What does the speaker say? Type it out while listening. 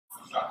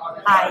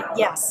Hi,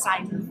 yes,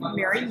 I'm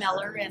Mary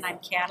Miller and I'm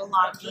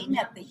cataloging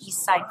at the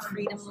Eastside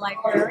Freedom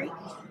Library.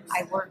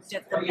 I worked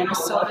at the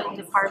Minnesota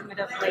Department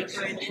of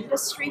Labor and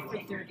Industry for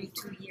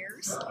 32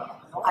 years.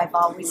 I've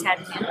always had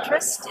an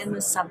interest in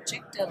the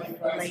subject of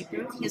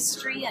labor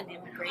history and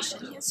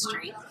immigration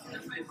history.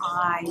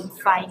 I'm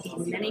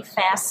finding many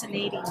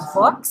fascinating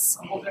books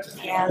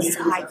as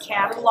I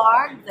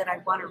catalog that I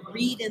want to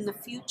read in the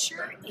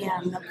future,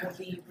 and that will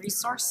be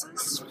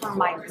resources for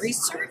my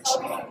research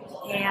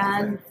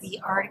and the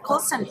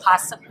articles and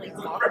possibly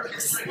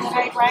books that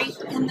I write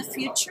in the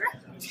future.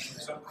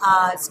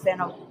 It's been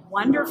a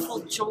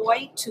wonderful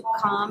joy to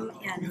come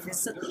and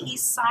visit the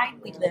East Side.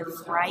 We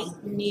live right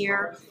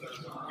near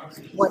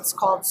what's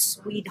called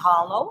Swede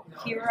Hollow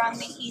here on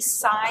the East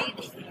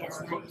Side, and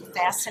I'm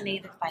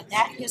fascinated by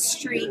that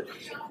history,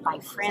 by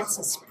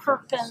Frances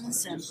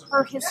Perkins and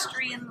her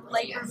history in the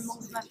labor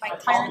movement, by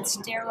Clarence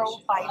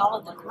Darrow, by all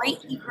of the great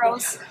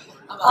heroes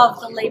of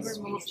the labor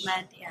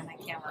movement, and I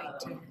can't wait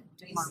to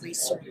do more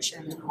research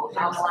and know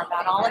more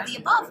about all of the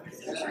above.